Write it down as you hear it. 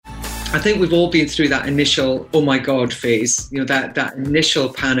I think we've all been through that initial, oh my God phase, that initial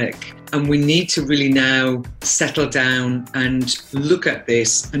panic. And we need to really now settle down and look at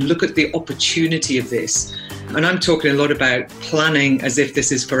this and look at the opportunity of this. And I'm talking a lot about planning as if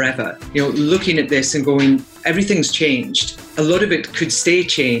this is forever. Looking at this and going, everything's changed. A lot of it could stay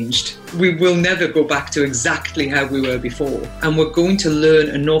changed. We will never go back to exactly how we were before. And we're going to learn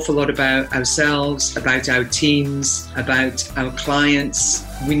an awful lot about ourselves, about our teams, about our clients.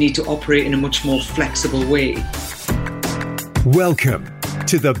 We need to operate in a much more flexible way. Welcome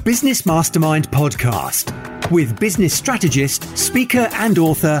to the Business Mastermind podcast with business strategist, speaker and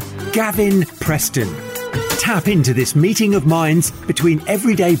author Gavin Preston. Tap into this meeting of minds between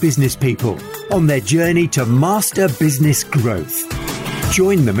everyday business people on their journey to master business growth.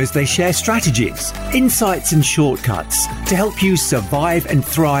 Join them as they share strategies, insights and shortcuts to help you survive and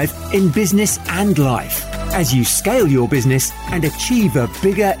thrive in business and life as you scale your business and achieve a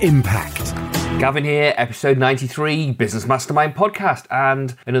bigger impact. Gavin here, episode 93, Business Mastermind podcast,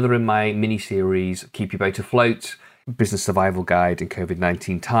 and another in my mini-series, Keep Your Boat Afloat, Business Survival Guide in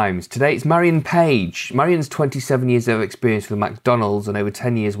COVID-19 Times. Today it's Marion Page. Marion's 27 years of experience with McDonald's and over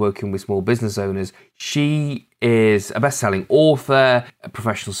 10 years working with small business owners. She is a best-selling author, a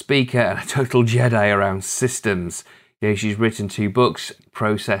professional speaker, and a total Jedi around systems. She's written 2 books,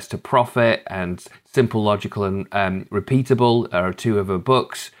 Process to Profit and Simple, Logical and Repeatable are 2 of her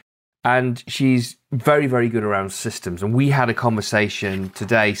books. And she's very, very good around systems. And we had a conversation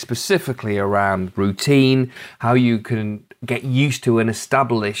today specifically around routine, how you can get used to an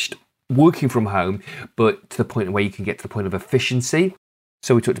established working from home, but to the point where you can get to the point of efficiency.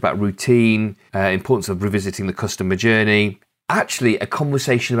 So we talked about routine, importance of revisiting the customer journey, actually a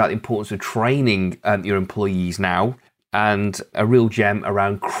conversation about the importance of training your employees now, and a real gem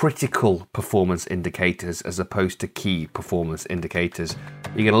around critical performance indicators as opposed to key performance indicators.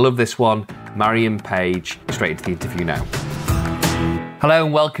 You're going to love this one. Marion Page, straight into the interview now. Hello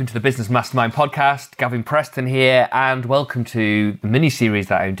and welcome to the Business Mastermind podcast. Gavin Preston here, and welcome to the mini-series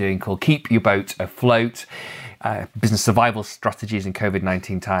that I'm doing called Keep Your Boat Afloat, Business Survival Strategies in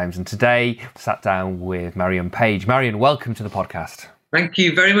COVID-19 Times. And today, I sat down with Marion Page. Marion, welcome to the podcast. Thank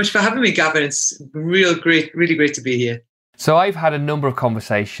you very much for having me, Gavin. It's really great to be here. So I've had a number of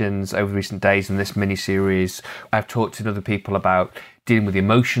conversations over recent days in this mini-series. I've talked to other people about dealing with the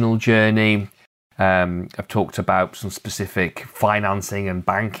emotional journey. I've talked about some specific financing and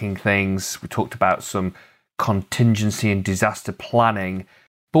banking things. We talked about some contingency and disaster planning.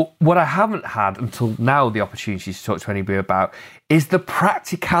 But what I haven't had until now the opportunity to talk to anybody about is the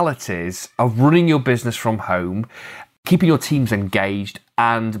practicalities of running your business from home, keeping your teams engaged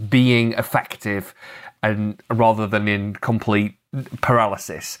and being effective, and rather than in complete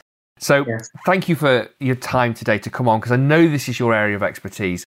paralysis. So Thank you for your time today to come on, because I know this is your area of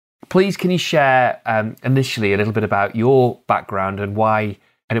expertise. Please, can you share initially a little bit about your background and why,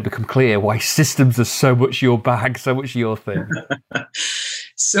 and it become clear why systems are so much your bag, so much your thing?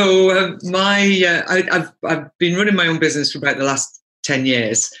 So I've been running my own business for about the last 10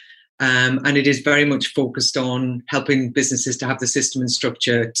 years. And it is very much focused on helping businesses to have the system and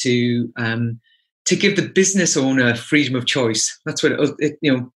structure to give the business owner freedom of choice. That's what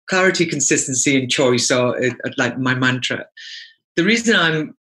clarity, consistency, and choice are like my mantra. The reason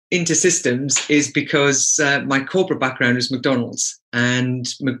I'm into systems is because my corporate background is McDonald's, and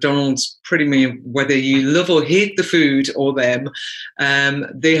McDonald's, pretty much whether you love or hate the food or them,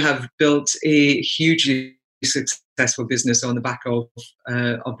 they have built a hugely successful business on the back of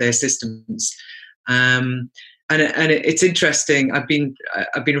their systems, and it's interesting. I've been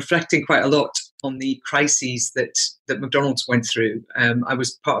reflecting quite a lot on the crises that McDonald's went through. I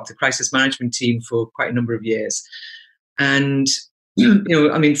was part of the crisis management team for quite a number of years, and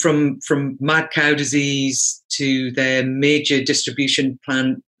from mad cow disease to their major distribution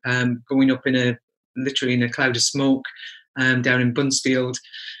plant going up literally in a cloud of smoke down in Buncefield.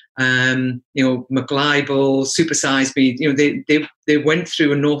 McLibel, Super Size Me, they went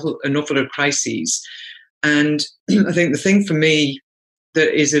through an awful lot of crises. And I think the thing for me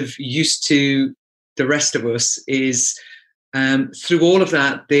that is of use to the rest of us is through all of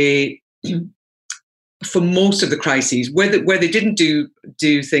that, for most of the crises, where they didn't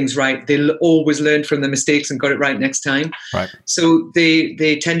do things right, they always learned from their mistakes and got it right next time. Right. So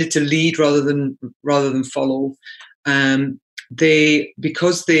they tended to lead rather than follow.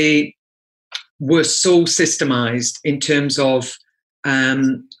 Because they were so systemized in terms of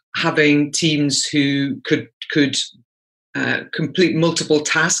having teams who could complete multiple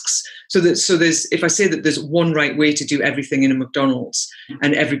tasks. So there's, if I say that there's one right way to do everything in a McDonald's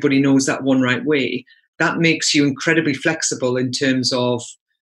and everybody knows that one right way, that makes you incredibly flexible in terms of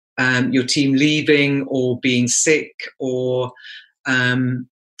your team leaving or being sick, or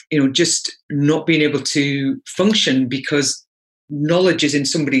just not being able to function because knowledge is in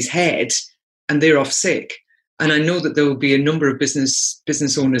somebody's head and they're off sick. And I know that there will be a number of business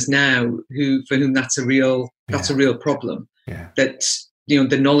owners now for whom that's a real problem. Yeah. That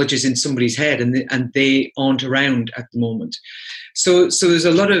the knowledge is in somebody's head and they aren't around at the moment. So there's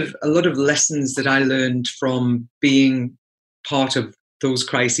a lot of lessons that I learned from being part of those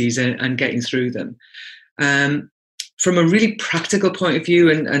crises and getting through them. From a really practical point of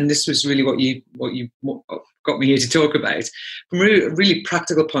view, and this was really what you got me here to talk about. From a really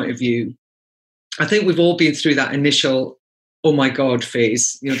practical point of view, I think we've all been through that initial "oh my God"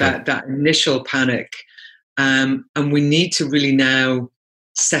 phase. Sure. that initial panic, and we need to really now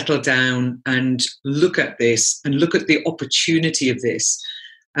settle down and look at this and look at the opportunity of this.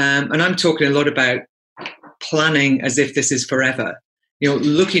 And I'm talking a lot about planning as if this is forever.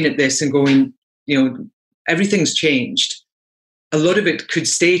 Looking at this and going, everything's changed. A lot of it could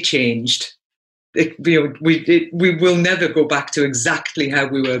stay changed. We will never go back to exactly how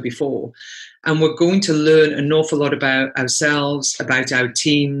we were before. And we're going to learn an awful lot about ourselves, about our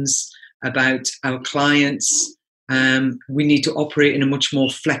teams, about our clients. We need to operate in a much more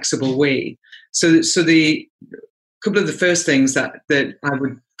flexible way. So the couple of the first things that I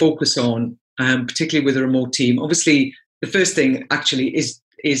would focus on, particularly with a remote team, obviously the first thing actually is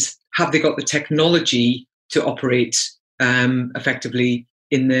have they got the technology to operate effectively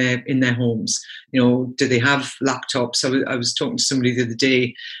in their homes? Do they have laptops? I was talking to somebody the other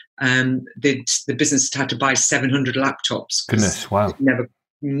day. The business had to buy 700 laptops. Goodness, wow!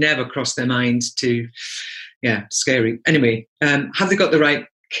 Never crossed their mind to, scary. Anyway, have they got the right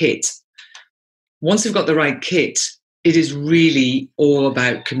kit? Once they've got the right kit, it is really all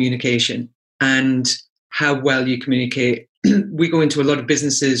about communication and how well you communicate. We go into a lot of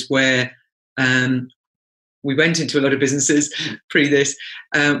businesses where we went into a lot of businesses pre this,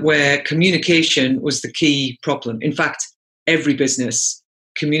 where communication was the key problem. In fact, every business,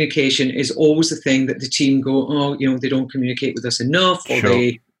 communication is always the thing that the team go, they don't communicate with us enough, or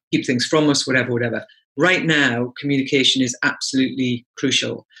they keep things from us, whatever. Right now, communication is absolutely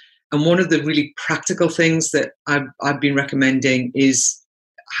crucial. And one of the really practical things that I've been recommending is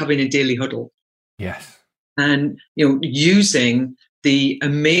having a daily huddle. Yes. And, using the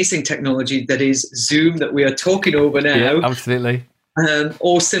amazing technology that is Zoom that we are talking over now. Yeah, absolutely.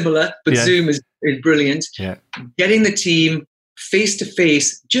 Or similar, but yes. Zoom is brilliant. Yeah. Getting the team face to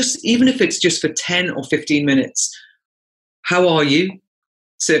face, just even if it's just for 10 or 15 minutes. How are you?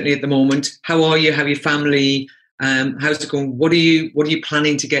 Certainly at the moment. How are you? How are your family? How's it going? What are you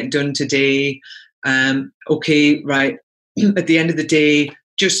planning to get done today? Okay, right. At the end of the day,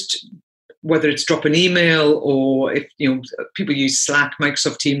 just whether it's drop an email or if people use Slack,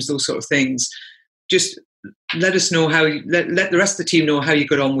 Microsoft Teams, those sort of things, just let us know let the rest of the team know how you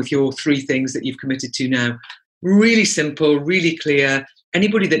got on with your 3 things that you've committed to now. Really simple, really clear.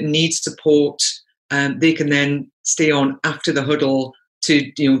 Anybody that needs support, they can then stay on after the huddle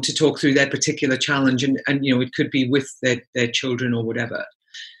to talk through their particular challenge, and it could be with their children or whatever.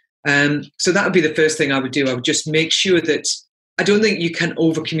 So that would be the first thing I would do. I would just make sure that I don't think you can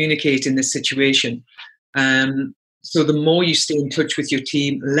over communicate in this situation. So the more you stay in touch with your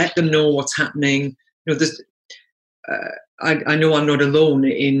team, let them know what's happening. I know I'm not alone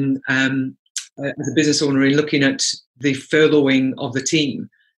in as a business owner in looking at the furloughing of the team.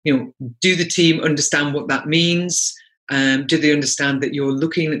 Do the team understand what that means? Do they understand that you're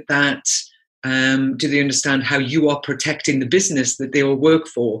looking at that? Do they understand how you are protecting the business that they all work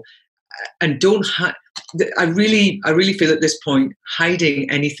for? And I really feel at this point hiding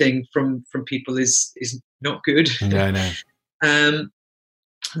anything from people is not good. No.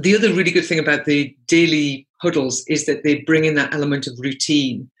 The other really good thing about the daily huddles is that they bring in that element of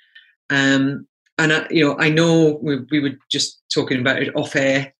routine. And I know we were just talking about it off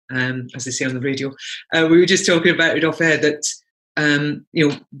air, as they say on the radio. We were just talking about it off air that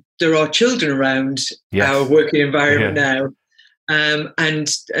there are children around our working environment now, and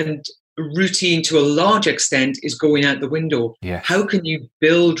routine to a large extent is going out the window. Yes. How can you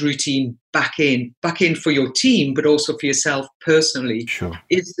build routine back in for your team, but also for yourself personally? Sure.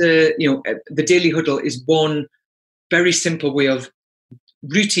 Is the daily huddle is one very simple way of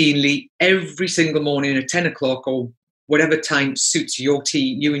routinely every single morning at 10 o'clock or whatever time suits your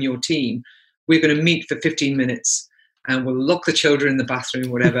team, you and your team, we're going to meet for 15 minutes and we'll lock the children in the bathroom,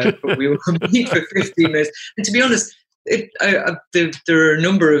 whatever, but we will meet for 15 minutes. And to be honest, there are a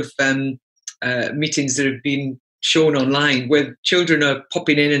number of meetings that have been shown online where children are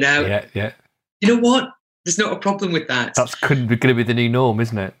popping in and out. Yeah. You know what? There's not a problem with that. That's going to be the new norm,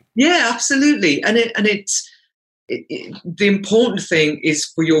 isn't it? Yeah, absolutely. And it's the important thing is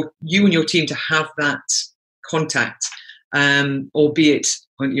for you and your team to have that contact, albeit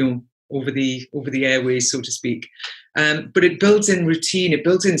over the airways, so to speak. But it builds in routine. It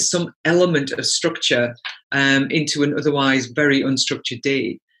builds in some element of structure into an otherwise very unstructured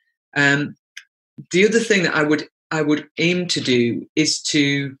day. The other thing that I would aim to do is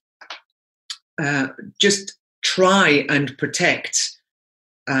to just try and protect,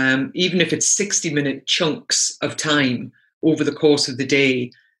 even if it's 60-minute chunks of time over the course of the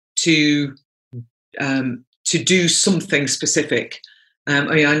day, to do something specific.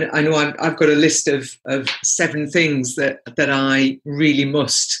 I know I've got a list of 7 things that I really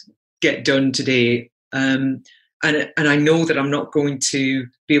must get done today, and I know that I'm not going to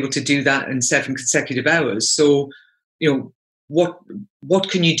be able to do that in 7 consecutive hours. So, what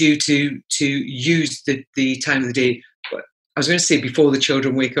can you do to use the time of the day? I was going to say before the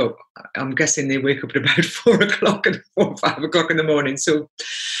children wake up. I'm guessing they wake up at about 4 o'clock and 4 or 5 o'clock in the morning. So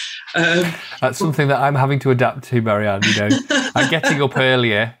that's something that I'm having to adapt to, Marianne. I'm getting up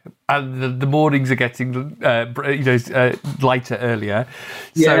earlier, and the mornings are getting lighter earlier.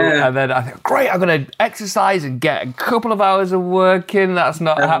 So and then I think, great, I'm going to exercise and get a couple of hours of work in. That's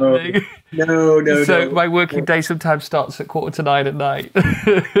not happening. No. So my working day sometimes starts at 8:45 at night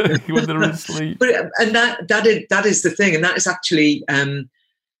when they're asleep. And that is the thing, and that is actually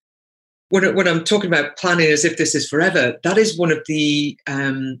when I'm talking about planning as if this is forever. That is one of the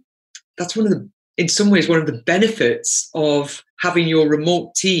in some ways one of the benefits of having your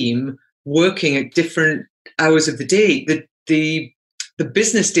remote team working at different hours of the day. The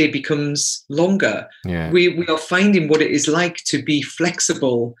business day becomes longer. Yeah. We are finding what it is like to be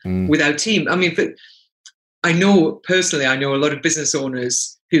flexible with our team. I mean, I know a lot of business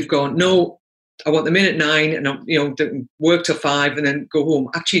owners who've gone, no, I want them in at 9 and work till 5 and then go home.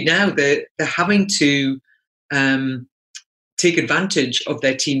 Actually, now they're having to take advantage of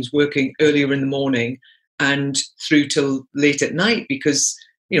their teams working earlier in the morning and through till late at night, because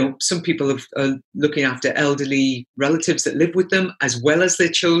some people are looking after elderly relatives that live with them as well as their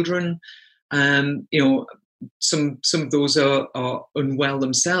children. Some of those are unwell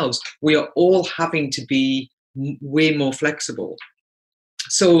themselves. We are all having to be way more flexible.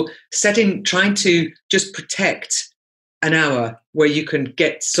 So trying to just protect an hour where you can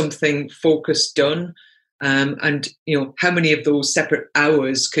get something focused done. And how many of those separate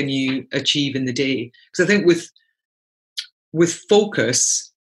hours can you achieve in the day? Because I think with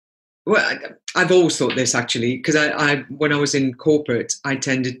focus, well, I've always thought this actually, because I when I was in corporate, I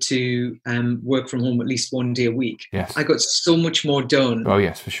tended to work from home at least 1 day a week. Yes. I got so much more done. Oh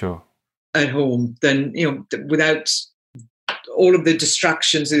yes, for sure. At home than without all of the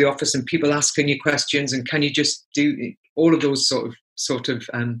distractions of the office and people asking you questions, and can you just do all of those sort of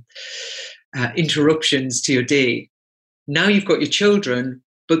interruptions to your day. Now you've got your children,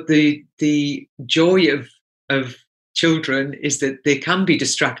 but the joy of children is that they can be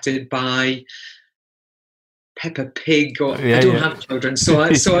distracted by Peppa Pig, or I don't have children, so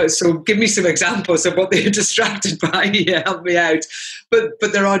give me some examples of what they're distracted by. Yeah, help me out. But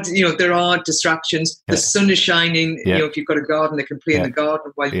there are distractions. The sun is shining. If you've got a garden, they can play in the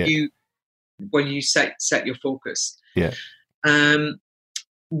garden while you set your focus. Yeah.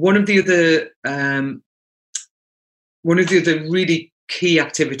 One of the other really key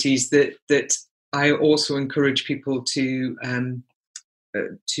activities that I also encourage people to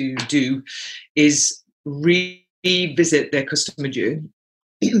do is revisit their customer journey.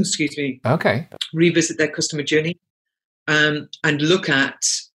 Excuse me. Okay. Revisit their customer journey, and look at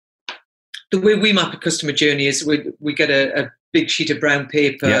the way we map a customer journey. Is we get a big sheet of brown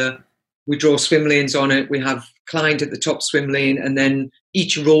paper. Yeah. We draw swim lanes on it. We have client at the top swim lane, and then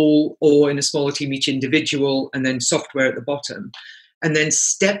each role, or in a smaller team, each individual, and then software at the bottom. And then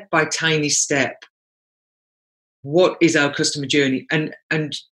step by tiny step, what is our customer journey? And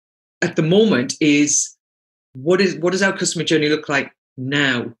at the moment is what does our customer journey look like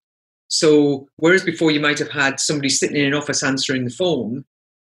now? So whereas before you might have had somebody sitting in an office answering the phone,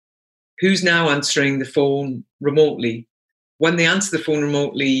 who's now answering the phone remotely? When they answer the phone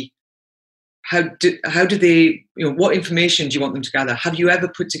remotely, how do they, what information do you want them to gather? Have you ever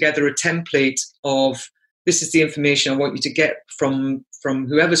put together a template of, this is the information I want you to get from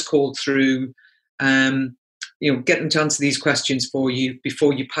whoever's called through, get them to answer these questions for you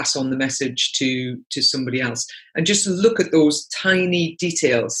before you pass on the message to somebody else. And just look at those tiny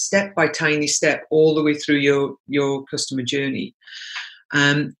details, step by tiny step, all the way through your customer journey.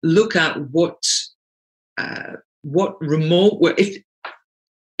 Look at what remote,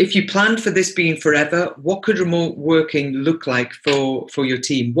 if you planned for this being forever, what could remote working look like for your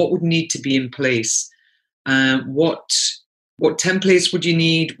team? What would need to be in place? What templates would you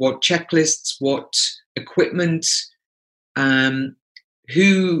need? What checklists? What equipment?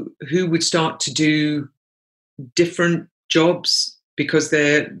 Who would start to do different jobs because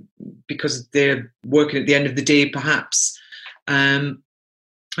they're working at the end of the day, perhaps?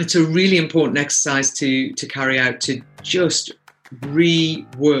 It's a really important exercise to carry out, to just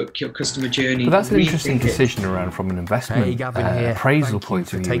rework your customer journey. But that's an interesting decision around from an investment appraisal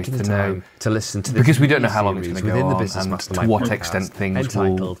point of view, taking the time to listen to because we don't know how long it's going to go within the on Business and Mastermind to what podcast, extent things will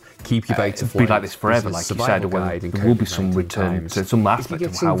entitled Keep Your Bait be like this forever, like you said, or whether there will be some return to some aspect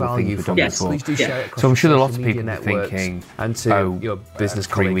of how things were done before. So I'm sure there are lots of people thinking, your business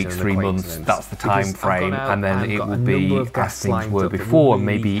 3 weeks, 3 months, that's the time frame, and then it will be as things were before, and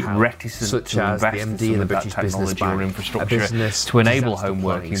maybe reticent to invest in some of that technology or infrastructure to enable home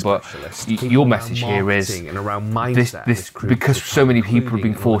working. But your message here is this because so many people have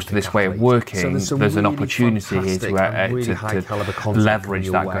been forced to this way of working, there's an opportunity here to leverage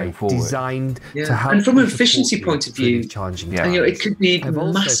that going forward. And from an efficiency point of view, it could be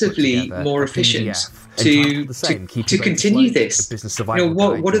massively more efficient to continue this.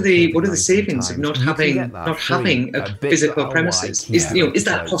 What are the savings of not having a physical premises? Is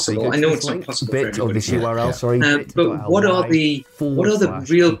that possible? I know it's not possible for everybody. But what are the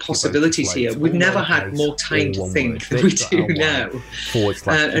real possibilities here? We've never had more time to think than we do now,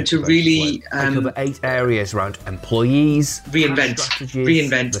 and to really cover 8 areas around employees,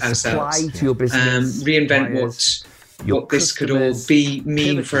 reinvent ourselves, reinvent what this could all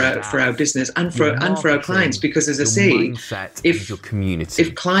mean for our business and for our clients. Because, as I say,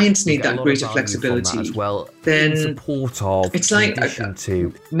 if clients need that greater flexibility, then it's like I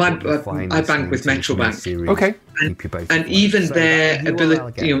bank with Metro Bank. Okay. And even their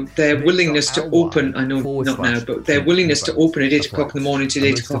ability, their willingness to open, I know not now, but their willingness to open at 8 o'clock in the morning till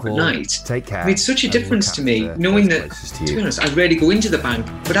 8 o'clock at night made such a difference to me, knowing that, to be honest, I rarely go into the bank,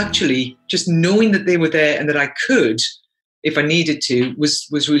 but actually just knowing that they were there and that I could, if I needed to,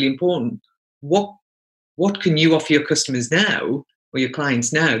 was really important. What can you offer your customers now, or your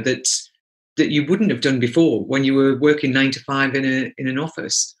clients now, that you wouldn't have done before when you were working 9 to 5 in an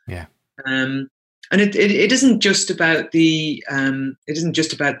office? Yeah. And it isn't just about the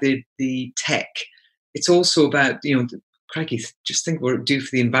tech. It's also about crikey, just think what it would do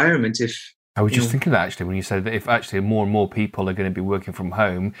for the environment if. I was just thinking that actually when you said that if actually more and more people are going to be working from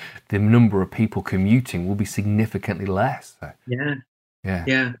home, the number of people commuting will be significantly less. So.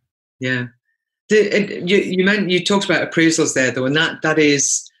 Yeah. You talked about appraisals there though, and that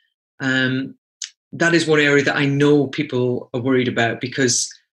is one area that I know people are worried about, because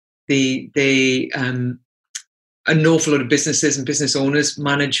an awful lot of businesses and business owners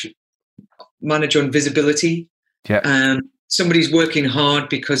manage on visibility. Yeah. Somebody's working hard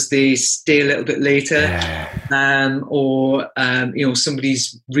because they stay a little bit later, or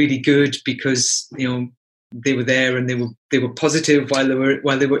somebody's really good because they were there and they were positive while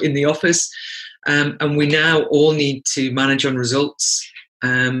they were in the office, and we now all need to manage on results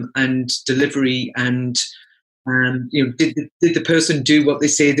and delivery and. Did the person do what they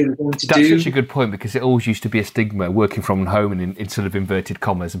say they were going to do? That's such a good point, because it always used to be a stigma working from home and in sort of inverted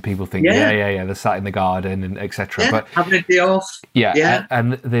commas, and people think, they're sat in the garden and etc. Yeah, but having a day off. Yeah.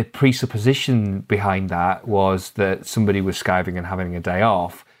 And the presupposition behind that was that somebody was skiving and having a day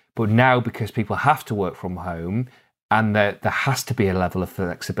off. But now, because people have to work from home and there has to be a level of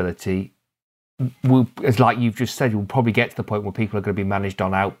flexibility, as like you've just said, you'll probably get to the point where people are going to be managed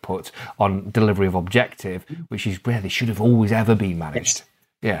on output, on delivery of objective, which is where they should have always ever been managed.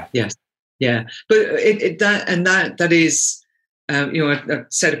 Yes. Yeah. But that is, I've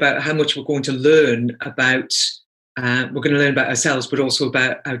said about how much we're going to learn about. We're going to learn about ourselves, but also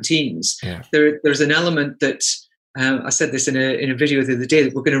about our teams. Yeah. There's an element that I said this in a video the other day,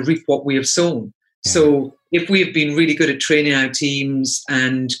 that we're going to reap what we have sown. Yeah. So if we have been really good at training our teams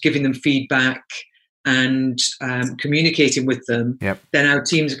and giving them feedback and communicating with them, then our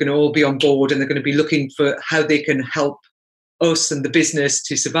teams are going to all be on board, and they're going to be looking for how they can help us and the business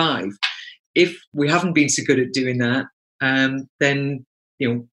to survive. If we haven't been so good at doing that, then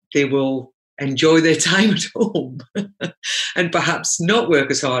they will enjoy their time at home and perhaps not work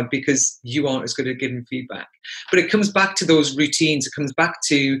as hard because you aren't as good at giving feedback. But it comes back to those routines. It comes back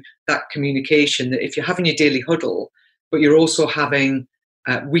to that communication, that if you're having your daily huddle, but you're also having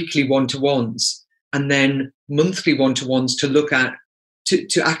weekly one-to-ones and then monthly one-to-ones to look at,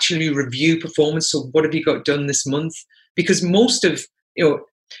 to actually review performance. So what have you got done this month? Because most of,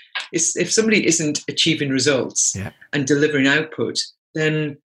 if somebody isn't achieving results and delivering output,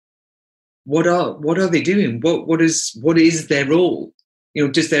 then what are they doing? What is their role?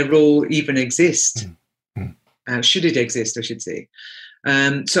 Does their role even exist? Should it exist, I should say?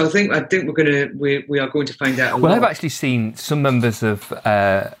 So I think we are going to find out. Well, I've actually seen some members of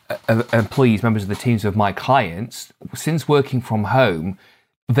employees, members of the teams of my clients, since working from home,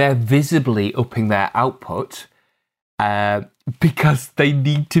 they're visibly upping their output because they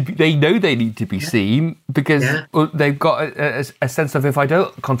know they need to be seen, because they've got a sense of, if I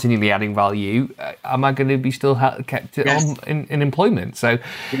don't continually adding value, am I going to be still kept on in employment? So,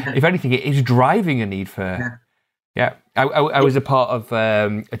 if anything, it is driving a need for. Yeah, I was a part of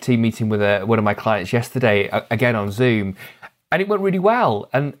a team meeting with one of my clients yesterday, again on Zoom, and it went really well.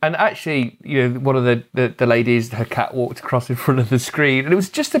 And actually, one of the ladies, her cat walked across in front of the screen, and it was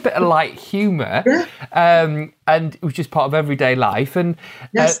just a bit of light humour, and it was just part of everyday life. And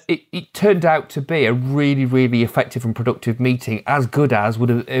it turned out to be a really, really effective and productive meeting, as good as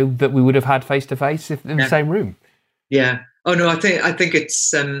that we would have had face to face in the same room. Yeah. Oh no, I think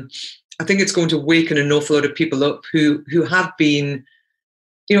it's. I think it's going to waken an awful lot of people up who have been,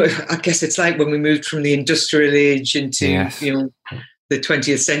 I guess it's like when we moved from the industrial age into, the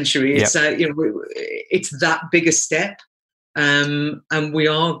 20th century. It's, it's that bigger step. And we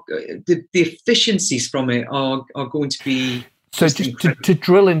are, the efficiencies from it are going to be. So just to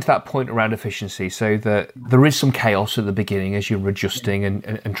drill into that point around efficiency, so that there is some chaos at the beginning as you're adjusting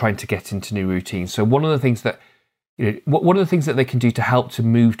and trying to get into new routines. So one of the things that they can do to help to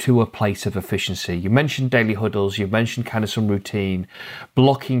move to a place of efficiency. You mentioned daily huddles. You mentioned kind of some routine,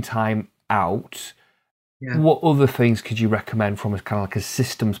 blocking time out. Yeah. What other things could you recommend from a kind of like a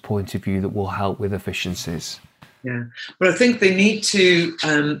systems point of view that will help with efficiencies? Yeah, well, I think they need to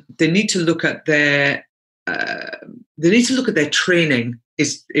look at their training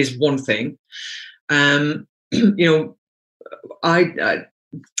is one thing.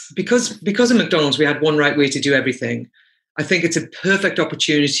 Because at McDonald's we had one right way to do everything, I think it's a perfect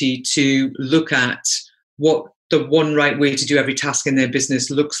opportunity to look at what the one right way to do every task in their business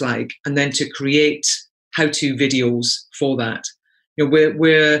looks like, and then to create how-to videos for that.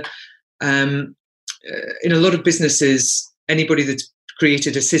 We're in a lot of businesses, anybody that's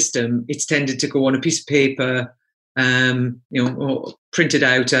created a system, it's tended to go on a piece of paper, or printed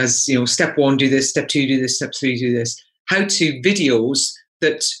out as, step 1, do this, step 2, do this, step 3, do this. How-to videos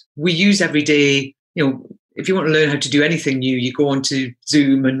that we use every day. If you want to learn how to do anything new, you go onto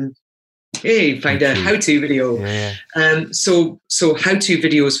Zoom and find a how-to video. So how-to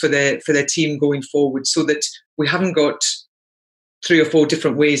videos for their team going forward, so that we haven't got 3 or 4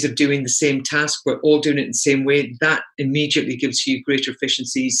 different ways of doing the same task. We're all doing it in the same way. That immediately gives you greater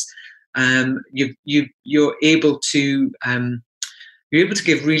efficiencies. You're able to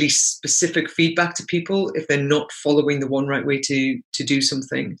give really specific feedback to people if they're not following the one right way to do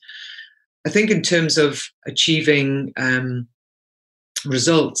something. I think in terms of achieving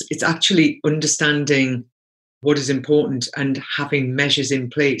results, it's actually understanding what is important and having measures in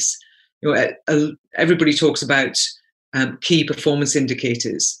place. Everybody talks about key performance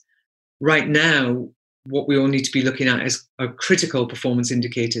indicators. Right now, what we all need to be looking at are critical performance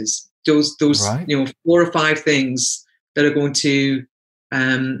indicators. Those right. 4 or 5 things that are going to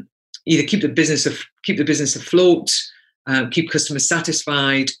either keep the business afloat, keep customers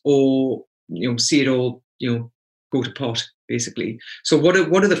satisfied, or see it all go to pot, basically. So what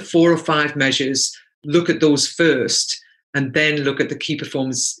are the 4 or 5 measures? Look at those first, and then look at the key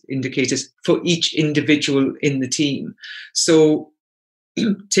performance indicators for each individual in the team. So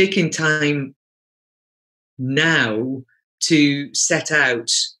taking time now to set out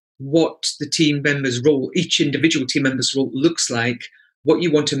what the team member's role, each individual team member's role looks like, what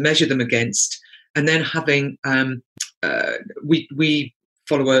you want to measure them against, and then having we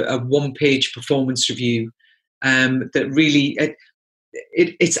follow a 1-page performance review that really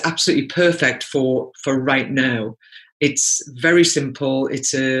it's absolutely perfect for right now. It's very simple.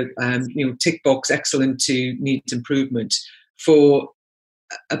 It's a tick box, excellent to needs improvement, for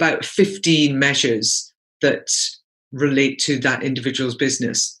about 15 measures that relate to that individual's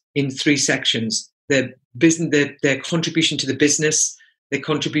business in 3 sections: their business, their contribution to the business, their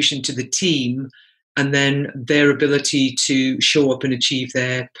contribution to the team, and then their ability to show up and achieve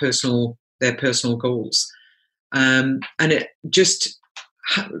their personal goals. And it just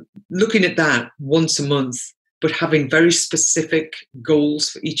looking at that once a month, but having very specific goals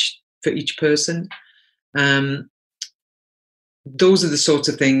for each person. Those are the sorts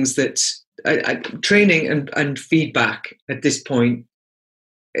of things that training and feedback at this point.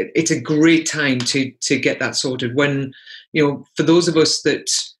 It's a great time to get that sorted. When for those of us that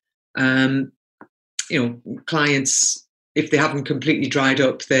clients if they haven't completely dried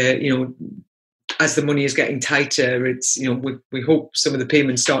up, they're, as the money is getting tighter, it's, we hope some of the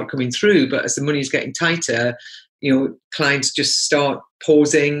payments start coming through, but as the money is getting tighter, clients just start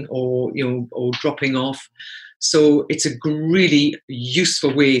pausing or dropping off. So it's a really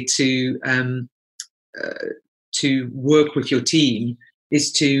useful way to work with your team,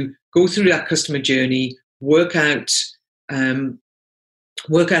 is to go through that customer journey, work out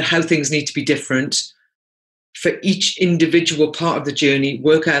how things need to be different for each individual part of the journey,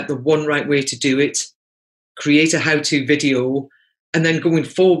 work out the one right way to do it, create a how-to video, and then going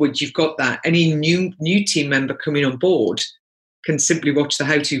forward, you've got that. Any new team member coming on board can simply watch the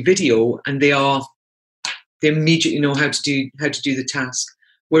how-to video, and they immediately know how to do the task.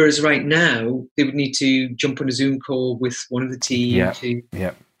 Whereas right now, they would need to jump on a Zoom call with one of the team.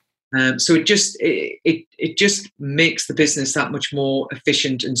 So it just makes the business that much more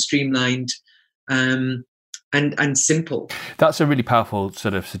efficient and streamlined. And simple. That's a really powerful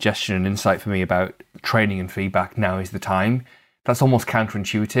sort of suggestion and insight for me about training and feedback. Now is the time. That's almost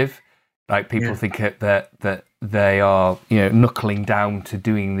counterintuitive. Like people think that they are, knuckling down to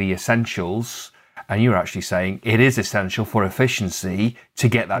doing the essentials, and you're actually saying it is essential for efficiency to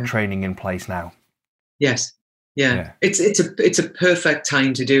get that training in place now. Yes. Yeah. It's a perfect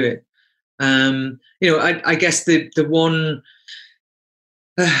time to do it. I guess the one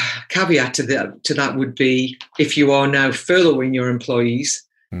caveat to that would be, if you are now furloughing your employees,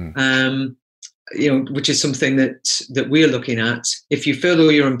 which is something that we're looking at. If you furlough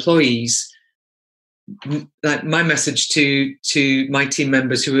your employees, like my message to my team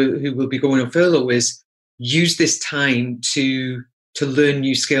members who will be going on furlough is, use this time to learn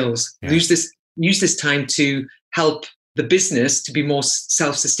new skills. Use this time to help the business to be more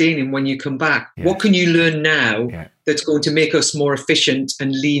self-sustaining when you come back. What can you learn now that's going to make us more efficient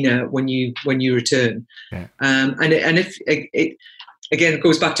and leaner when you return? And if it again, it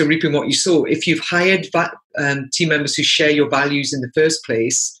goes back to reaping what you sow. If you've hired team members who share your values in the first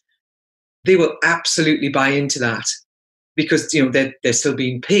place, they will absolutely buy into that, because they're still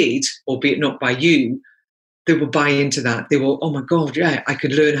being paid, albeit not by you. They will buy into that. They will, oh my God, I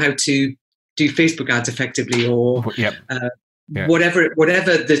could learn how to do Facebook ads effectively, or whatever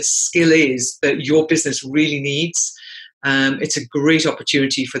the skill is that your business really needs. It's a great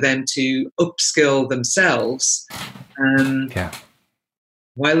opportunity for them to upskill themselves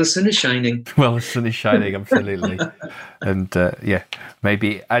while the sun is shining. Well, the sun is shining, absolutely. And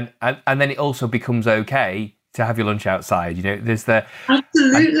maybe, and then it also becomes okay to have your lunch outside. There's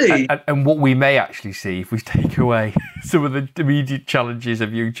absolutely. And what we may actually see, if we take away some of the immediate challenges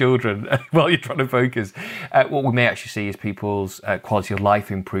of young children while you're trying to focus, what we may actually see is people's quality of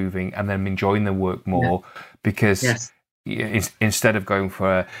life improving, and them enjoying their work more, because instead of going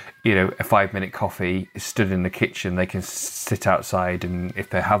for a 5-minute coffee stood in the kitchen, they can sit outside, and if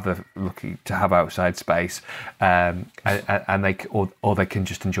they have the lucky to have outside space, and they can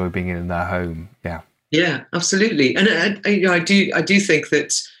just enjoy being in their home. Yeah, absolutely. And I do think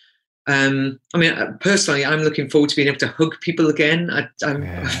that, personally, I'm looking forward to being able to hug people again. I'm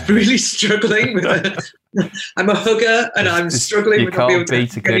really struggling with it. I'm a hugger, and I'm struggling with it. You can't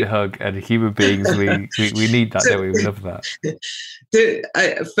beat a good hug, and human beings, we need that, don't we? We love that.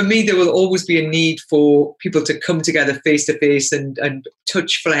 For me, there will always be a need for people to come together face to face and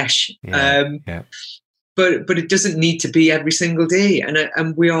touch flesh. But it doesn't need to be every single day,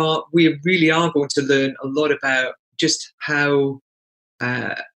 and we really are going to learn a lot about just how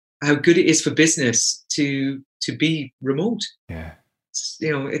good it is for business to be remote.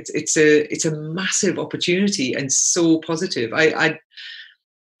 It's a massive opportunity, and so positive. I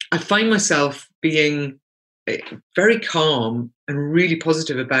find myself being very calm and really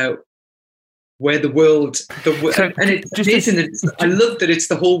positive about where the world, I love that it's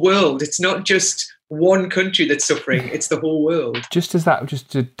the whole world. It's not just one country that's suffering, it's the whole world. Just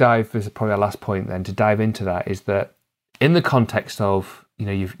to dive, this is probably our last point then, to dive into that, is that in the context of,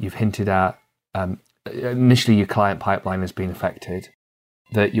 you've hinted at, initially your client pipeline has been affected,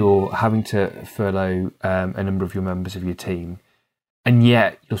 that you're having to furlough a number of your members of your team, and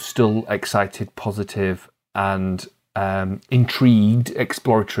yet you're still excited, positive, and intrigued,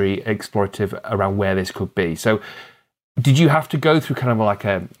 explorative around where this could be. So did you have to go through kind of like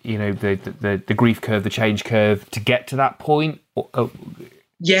the grief curve, the change curve to get to that point?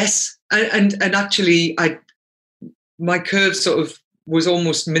 Yes. And actually my curve sort of was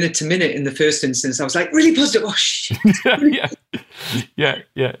almost minute to minute in the first instance. I was like, really positive. Oh shit. Yeah.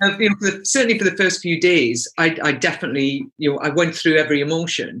 Certainly for the first few days, I definitely, I went through every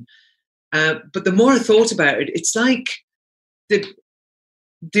emotion. But the more I thought about it, it's like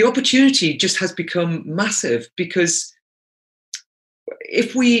the opportunity just has become massive, because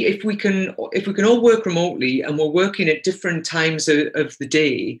if we can all work remotely and we're working at different times of the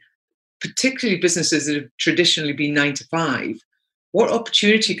day, particularly businesses that have traditionally been 9 to 5, what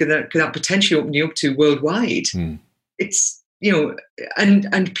opportunity could that potentially open you up to worldwide? It's,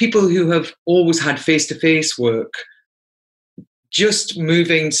 and people who have always had face-to-face work, just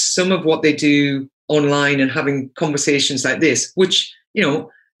moving some of what they do online and having conversations like this, which,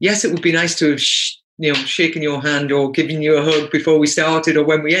 yes, it would be nice to have shaking your hand or giving you a hug before we started or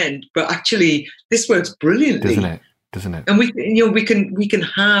when we end, but actually this works brilliantly, doesn't it? And we can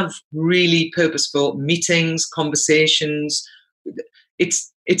have really purposeful meetings, conversations.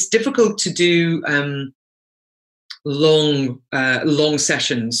 It's difficult to do long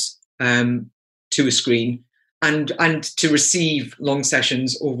sessions to a screen and to receive long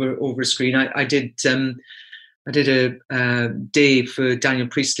sessions over a screen. I did a day for Daniel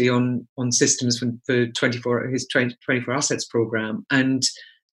Priestley on systems for his 24 Assets program, and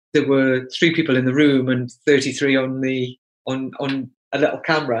there were 3 people in the room and 33 on a little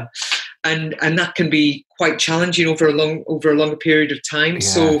camera, and that can be quite challenging over a longer period of time.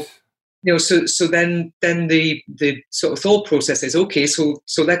 Yes. So then the sort of thought process is, okay, so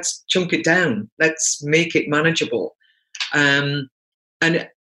let's chunk it down, let's make it manageable, and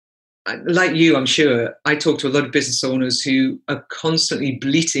like you, I'm sure, I talk to a lot of business owners who are constantly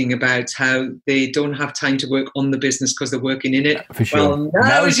bleating about how they don't have time to work on the business because they're working in it. For sure. Well,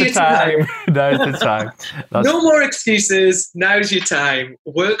 now's the time. Now's the time. No more excuses. Now's your time.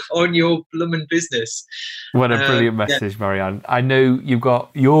 Work on your blooming business. What a brilliant message, Marianne. I know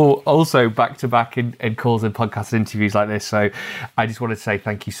you're also back-to-back in calls and podcast interviews like this, so I just want to say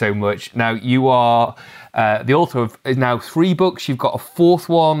thank you so much. Now, you are the author of now 3 books. You've got a 4th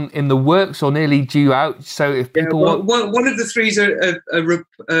one in the works or nearly due out. So if people one of the 3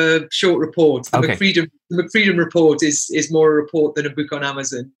 are short reports. The McFreedom report is more a report than a book on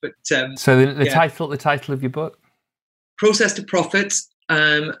Amazon. But so the title of your book, Process to Profit,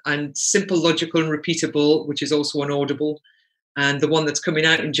 and Simple, Logical and Repeatable, which is also on Audible. And the one that's coming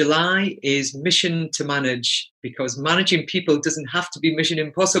out in July is Mission to Manage, because managing people doesn't have to be mission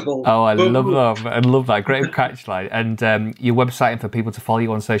impossible. Oh, I love that. Great catchline. And your website, and for people to follow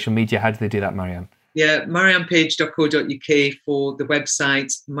you on social media, how do they do that, Marianne? Yeah, mariannepage.co.uk for the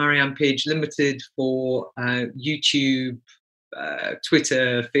website, Marianne Page Limited for YouTube,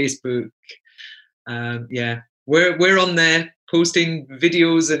 Twitter, Facebook. We're on there posting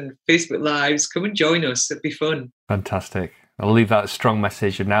videos and Facebook Lives. Come and join us. It'd be fun. Fantastic. I'll leave that strong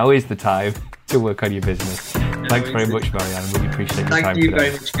message, and now is the time to work on your business. Thanks very much, Marianne. Really appreciate your time. Thank you very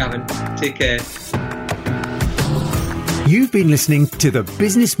much, Gavin. Take care. You've been listening to the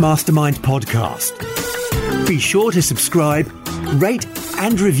Business Mastermind podcast. Be sure to subscribe, rate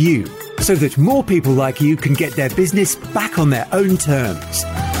and review so that more people like you can get their business back on their own terms,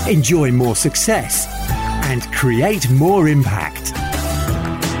 enjoy more success and create more impact.